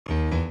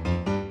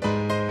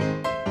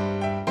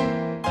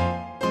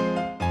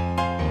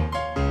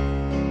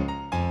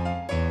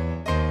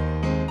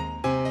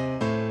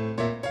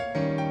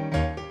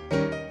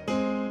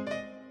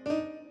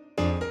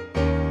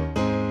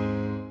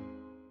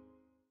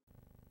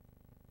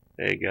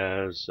Hey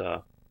guys,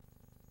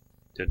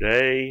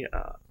 today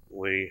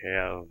we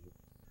have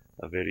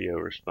a video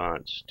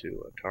response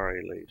to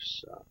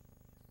Atarileaf's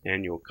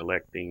annual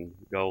collecting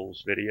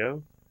goals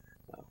video,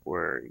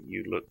 where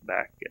you look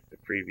back at the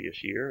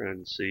previous year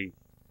and see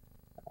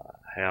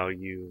how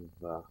you've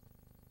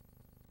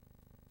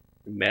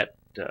met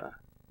the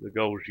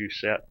goals you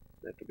set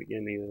at the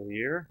beginning of the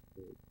year,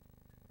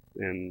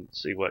 and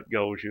see what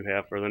goals you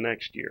have for the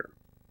next year.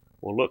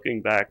 Well,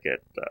 looking back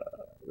at the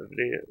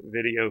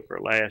video for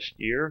last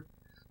year,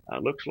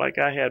 looks like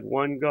I had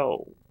one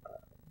goal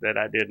that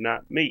I did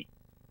not meet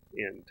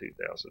in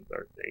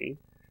 2013,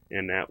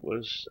 and that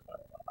was,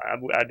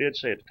 I did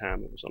say at the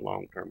time it was a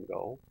long-term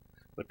goal,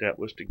 but that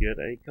was to get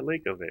a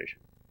ColecoVision.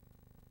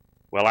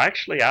 Well,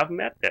 actually, I've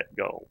met that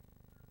goal,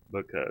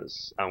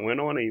 because I went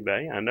on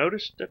eBay. I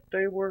noticed that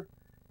they were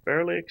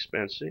fairly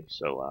expensive,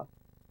 so I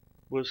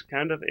was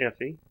kind of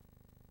iffy.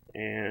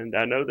 And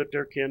I know that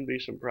there can be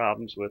some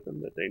problems with them,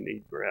 that they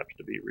need perhaps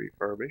to be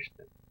refurbished.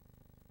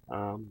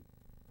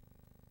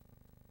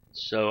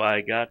 So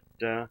I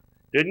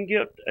didn't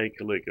get a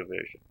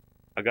ColecoVision.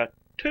 I got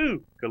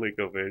two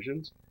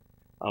ColecoVisions,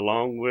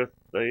 along with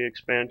the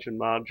expansion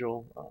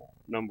module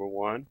number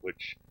 1,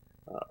 which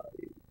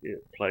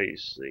it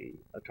plays the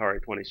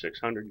Atari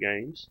 2600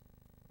 games.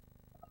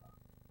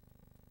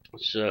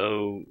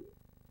 So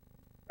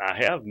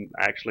I have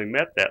actually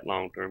met that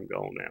long-term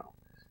goal now.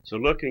 So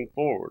looking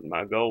forward,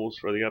 my goals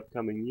for the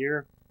upcoming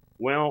year,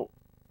 well,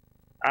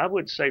 I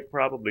would say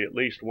probably at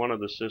least one of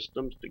the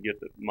systems to get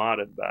it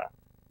modded by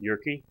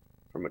Yerky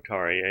from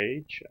Atari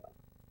Age,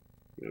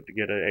 to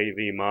get an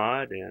AV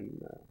mod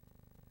and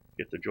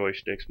get the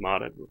joysticks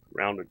modded with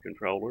rounded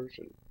controllers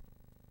and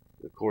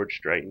the cord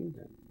straightened,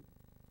 and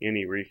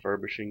any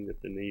refurbishing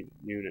that the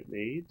unit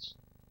needs.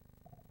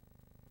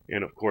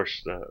 And of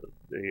course,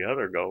 the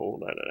other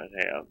goal that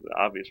I have, the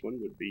obvious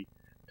one, would be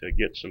to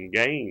get some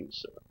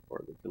games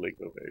for the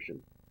ColecoVision.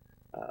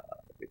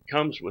 It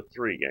comes with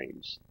 3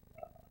 games,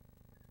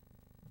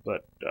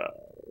 but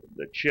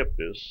the chip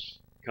is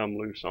come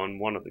loose on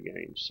one of the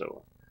games,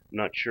 so I'm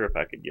not sure if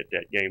I could get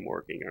that game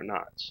working or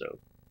not. So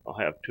I'll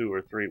have 2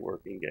 or 3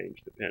 working games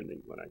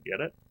depending when I get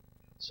it.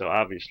 So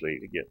obviously,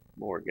 to get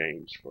more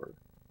games for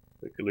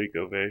the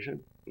ColecoVision,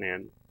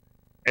 and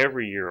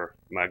every year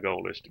my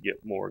goal is to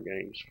get more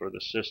games for the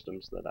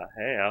systems that I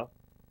have.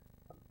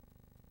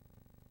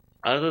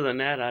 Other than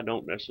that, I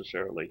don't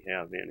necessarily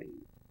have any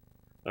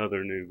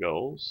other new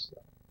goals.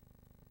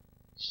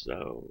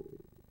 So,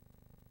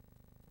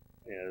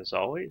 as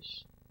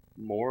always,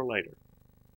 more later.